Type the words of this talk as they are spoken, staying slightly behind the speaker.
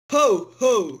Ho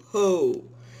ho ho!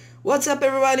 What's up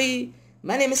everybody?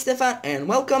 My name is Stefan and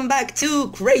welcome back to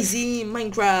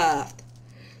CrazyMinecraft.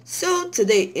 So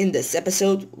today in this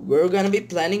episode we're gonna be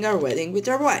planning our wedding with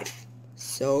our wife.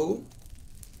 So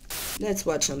let's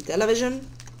watch some television.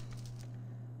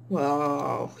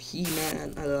 Wow,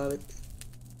 He-Man, I love it.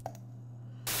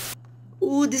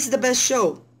 Ooh, this is the best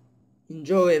show.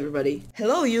 Enjoy everybody.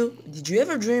 Hello you, did you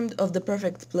ever dreamed of the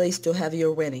perfect place to have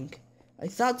your wedding? I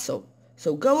thought so.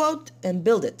 So go out and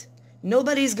build it.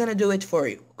 Nobody's gonna do it for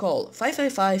you. Call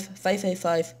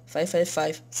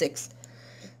 555-555-5556.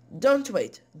 Don't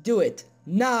wait. Do it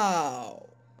now.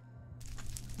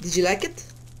 Did you like it?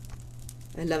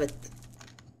 I love it.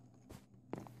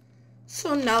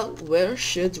 So now where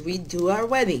should we do our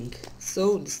wedding?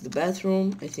 So this is the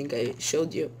bathroom. I think I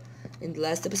showed you in the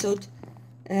last episode.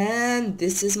 And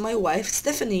this is my wife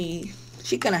Stephanie.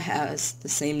 She kinda has the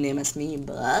same name as me,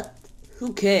 but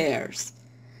who cares?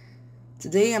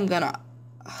 Today I'm gonna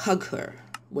hug her.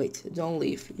 Wait, don't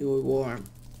leave, you're warm.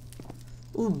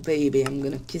 Ooh baby, I'm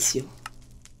gonna kiss you.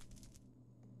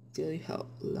 Tell you how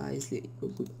nicely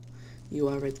you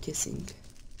are at kissing.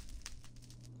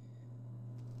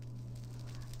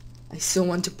 I so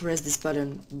want to press this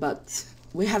button, but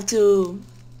we have to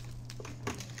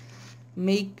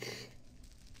make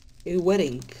a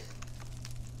wedding.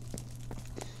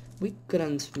 We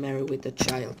couldn't marry with a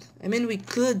child. I mean we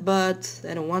could, but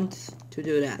I don't want to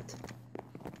do that.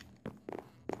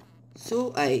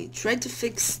 So I tried to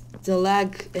fix the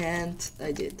lag and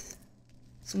I did.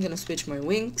 So I'm gonna switch my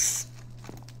wings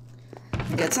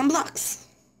and get some blocks.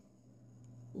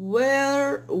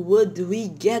 Where would we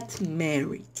get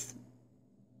married?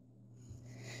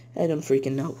 I don't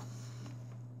freaking know.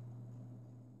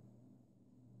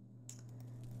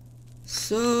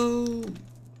 So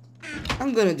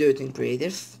I'm gonna do it in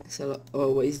creative, as I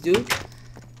always do,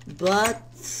 but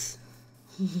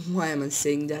why am I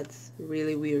saying that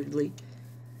really weirdly?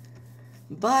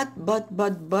 But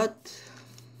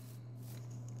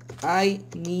I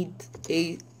need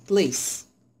a place.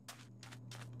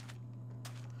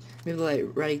 Maybe like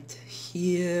right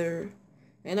here.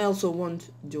 And I also want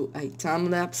to do a time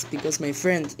lapse because my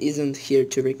friend isn't here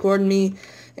to record me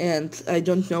and I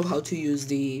don't know how to use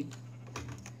the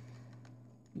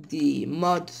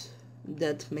mod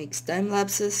that makes time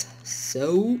lapses.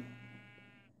 So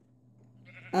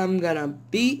I'm gonna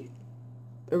be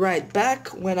right back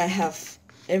when I have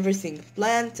everything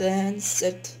planned and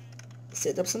set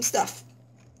up some stuff.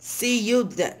 See you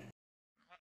then.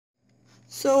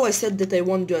 So I said that I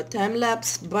won't do a time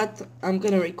lapse, but I'm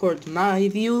gonna record my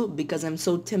view because I'm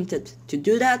so tempted to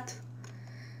do that.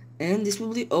 And this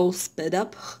will be all sped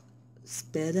up.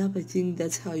 Sped up, I think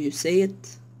that's how you say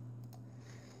it.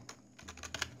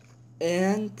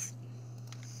 And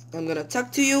I'm gonna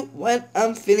talk to you when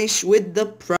I'm finished with the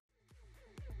project.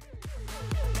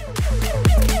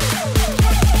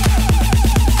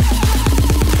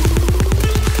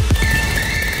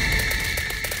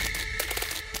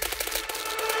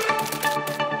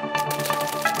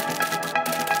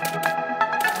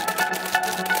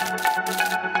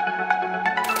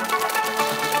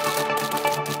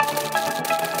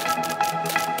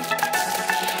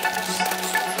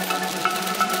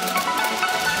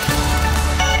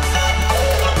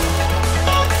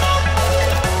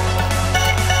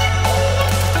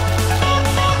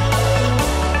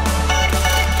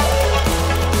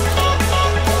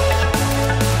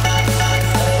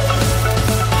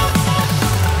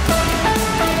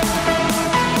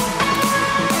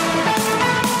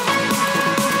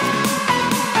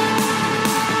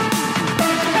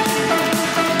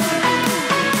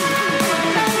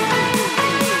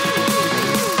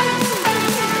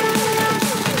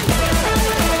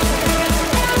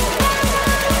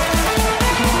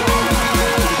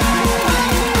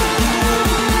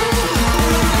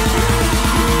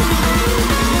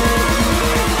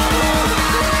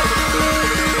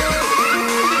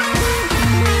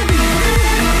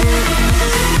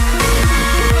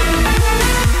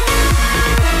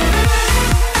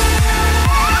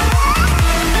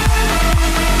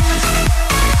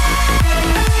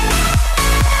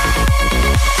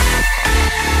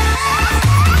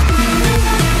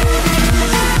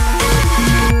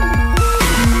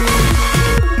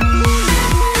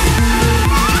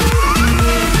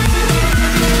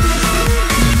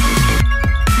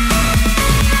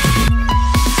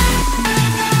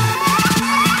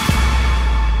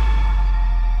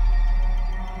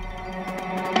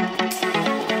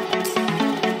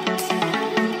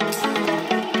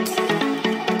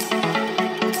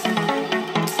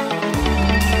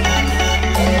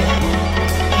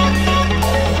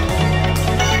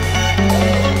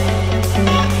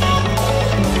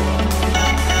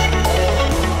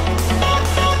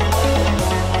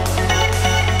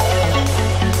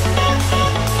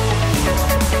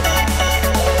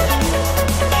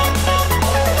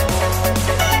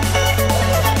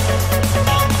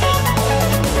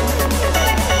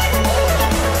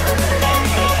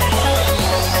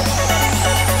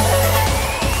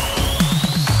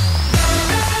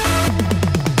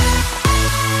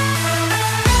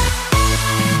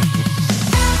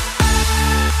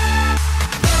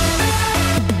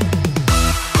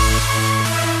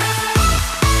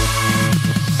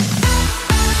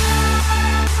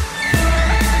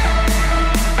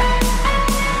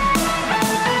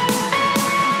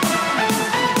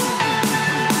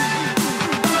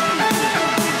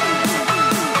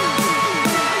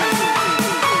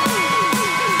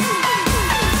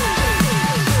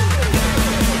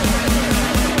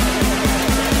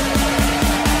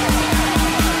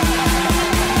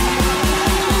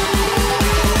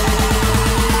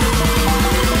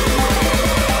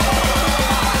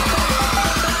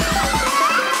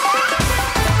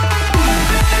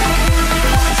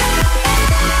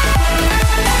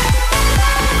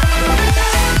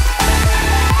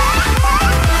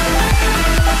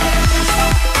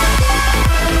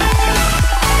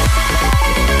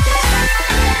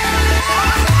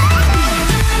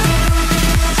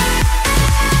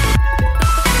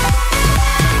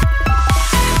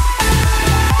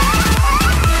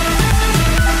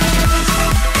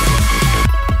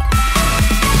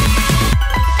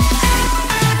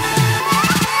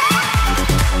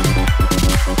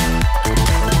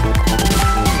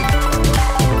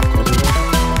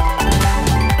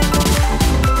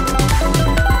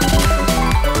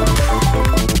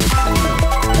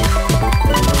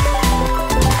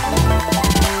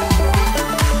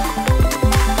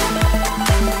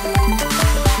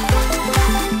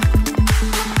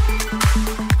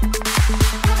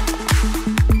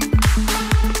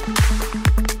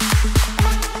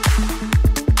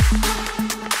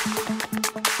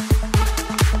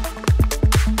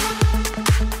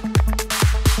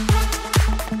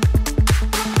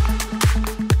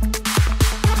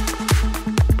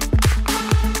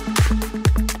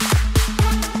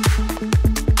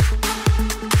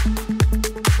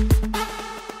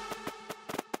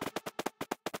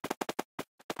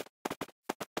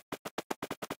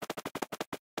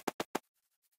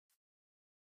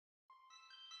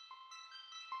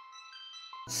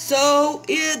 So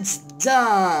it's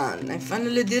done. I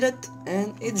finally did it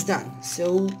and it's done.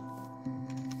 So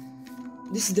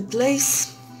this is the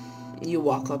place. You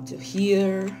walk up to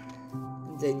here,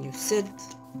 then you sit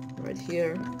right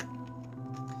here,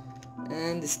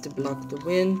 and this is to block the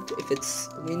wind if it's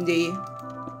windy,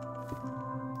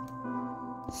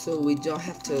 so we don't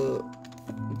have to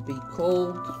be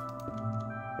cold.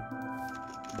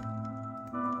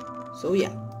 So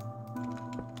yeah,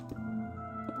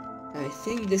 I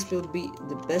think this will be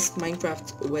the best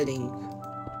Minecraft wedding.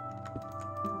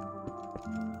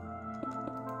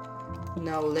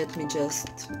 Now let me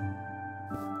just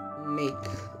make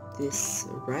this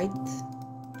right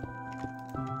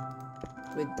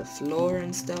with the floor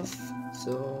and stuff.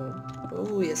 So,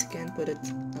 oh yes, I can put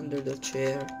it under the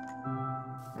chair.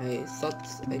 I thought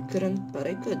I couldn't, but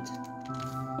I could.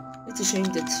 It's a shame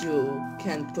that you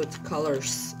can't put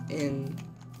colors in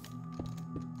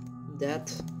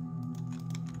that,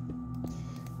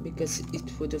 because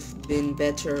it would have been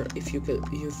better if you could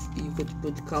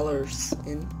put colors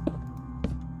in.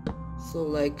 So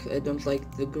like, I don't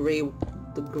like the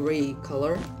gray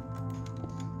color.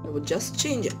 I would just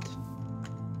change it.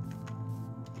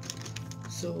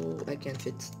 So I can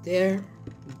fit there,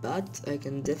 but I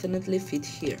can definitely fit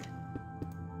here.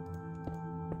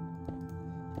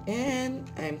 And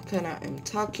I'm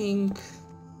talking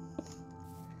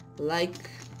like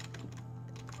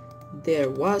there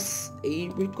was a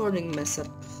recording mess up,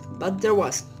 but there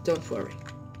was, don't worry.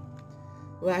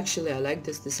 Well, actually I like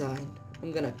this design.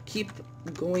 I'm gonna keep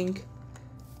going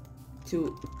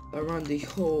to around the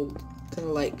whole kind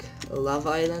of like a lava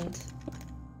island.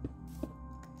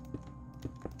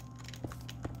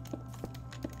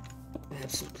 I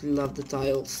absolutely love the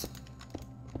tiles.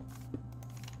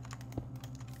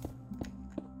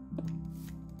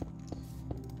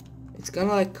 It's kind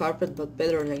of like carpet, but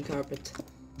better than carpet,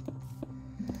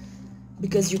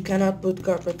 because you cannot put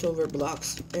carpet over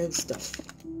blocks and stuff.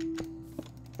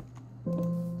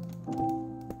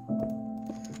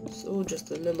 So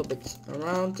just a little bit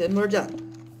around and we're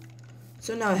done.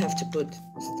 So now I have to put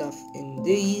stuff in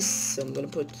these. So I'm gonna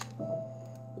put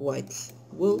white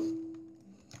wool,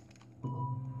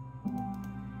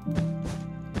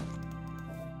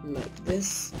 like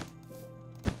this,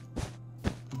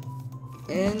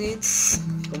 and it's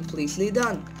completely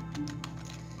done.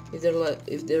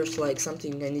 If there's like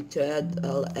something I need to add,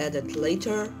 I'll add it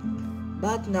later,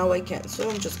 but now I can't. So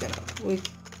I'm just gonna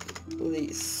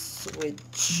quickly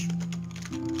switch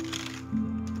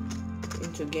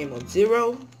into game mode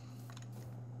 0,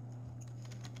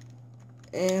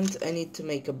 and I need to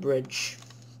make a bridge.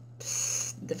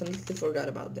 Definitely forgot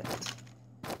about that.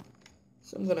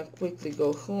 So I'm gonna quickly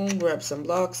go home, grab some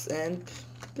blocks, and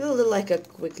build it like a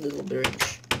quick little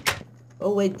bridge.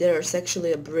 Oh wait, there's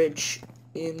actually a bridge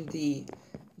in the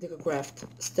Deco Craft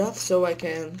stuff, so I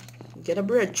can get a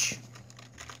bridge.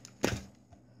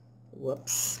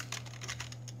 Whoops.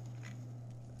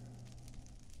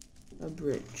 A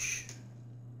bridge.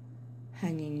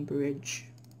 Hanging bridge.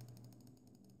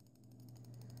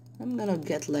 I'm gonna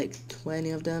get like 20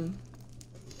 of them.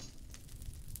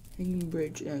 Hanging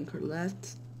bridge, anchor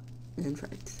left and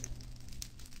right.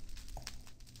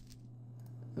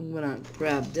 I'm gonna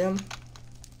grab them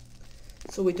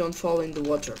so we don't fall in the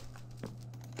water,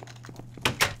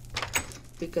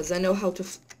 because I know how to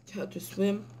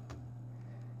swim,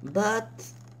 but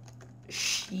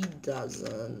she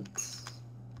doesn't.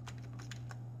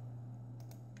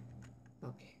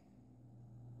 Okay.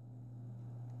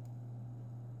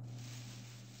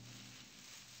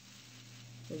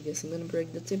 I guess I'm gonna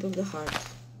break the tip of the heart.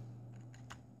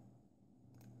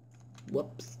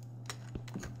 Whoops.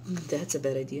 That's a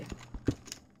bad idea.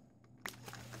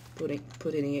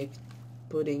 Putting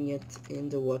it in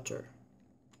the water.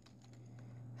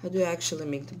 How do I actually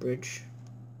make the bridge?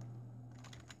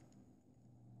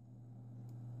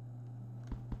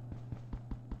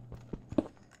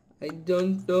 I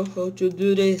don't know how to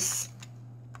do this.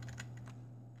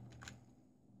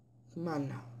 Come on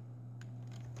now.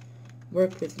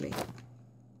 Work with me.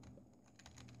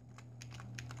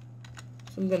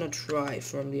 So I'm gonna try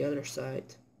from the other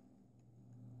side.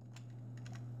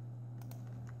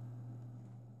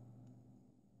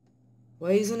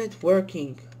 Why isn't it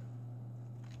working?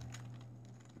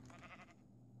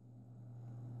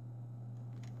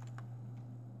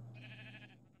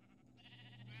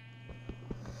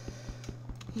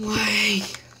 Why?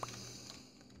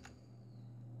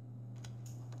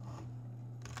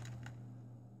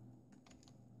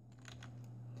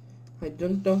 I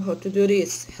don't know how to do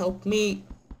this. Help me.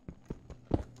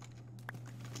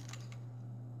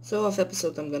 So off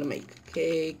episode I'm gonna make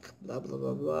cake, blah blah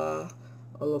blah blah.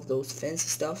 all of those fancy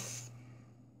stuff.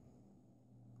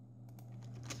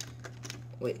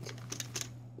 Wait.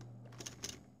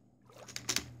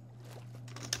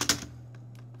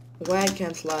 Why I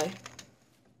can't fly?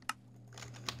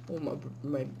 Oh,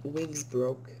 my wings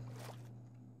broke.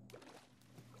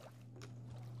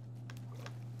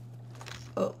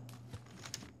 Oh.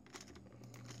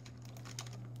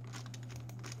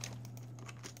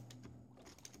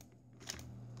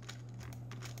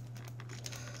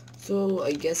 So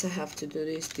I guess I have to do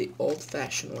this the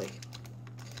old-fashioned way.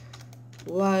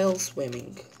 While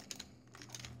swimming.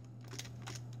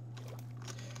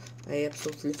 I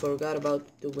absolutely forgot about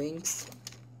the wings.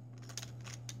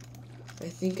 I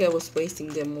think I was wasting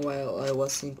them while I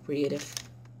was in creative.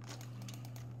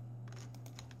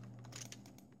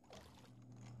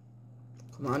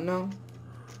 Come on now.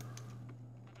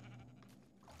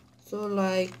 So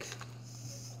like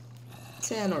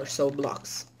 10 or so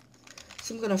blocks.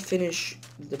 So I'm gonna finish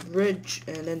the bridge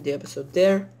and end the episode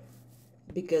there,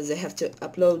 because I have to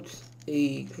upload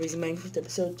a Crazy Minecraft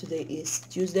episode. Today is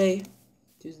Tuesday,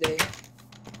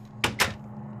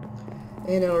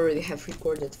 and I already have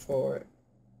recorded for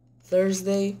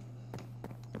Thursday,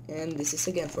 and this is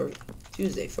again for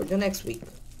Tuesday for the next week.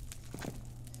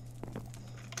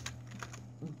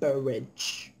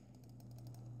 Bridge.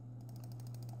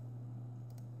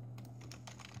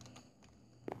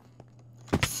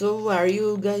 So are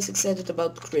you guys excited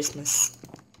about Christmas?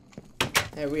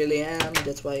 I really am.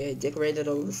 That's why I decorated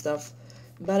all the stuff.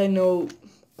 But I know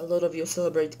a lot of you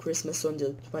celebrate Christmas on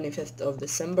the 25th of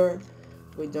December.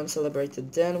 We don't celebrate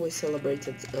it then, we celebrate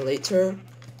it later.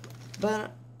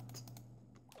 But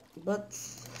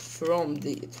from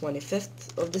the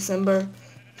 25th of December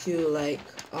to like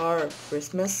our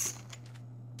Christmas,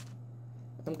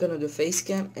 I'm gonna do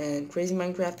facecam and Crazy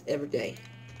Minecraft every day.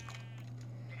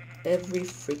 Every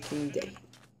freaking day.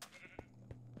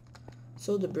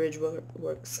 So the bridge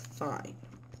works fine.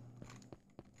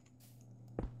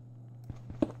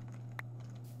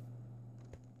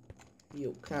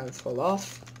 You can't fall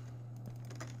off.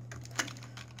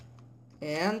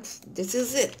 And this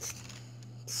is it.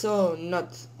 So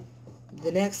not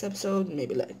the next episode,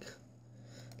 maybe like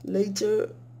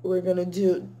later, we're gonna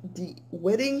do the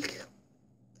wedding.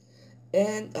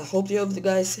 And I hope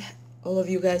all of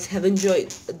you guys have enjoyed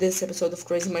this episode of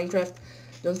Crazy Minecraft.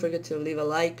 Don't forget to leave a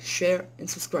like, share, and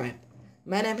subscribe.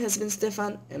 My name has been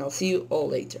Stefan, and I'll see you all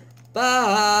later.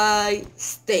 Bye!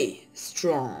 Stay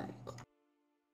strong.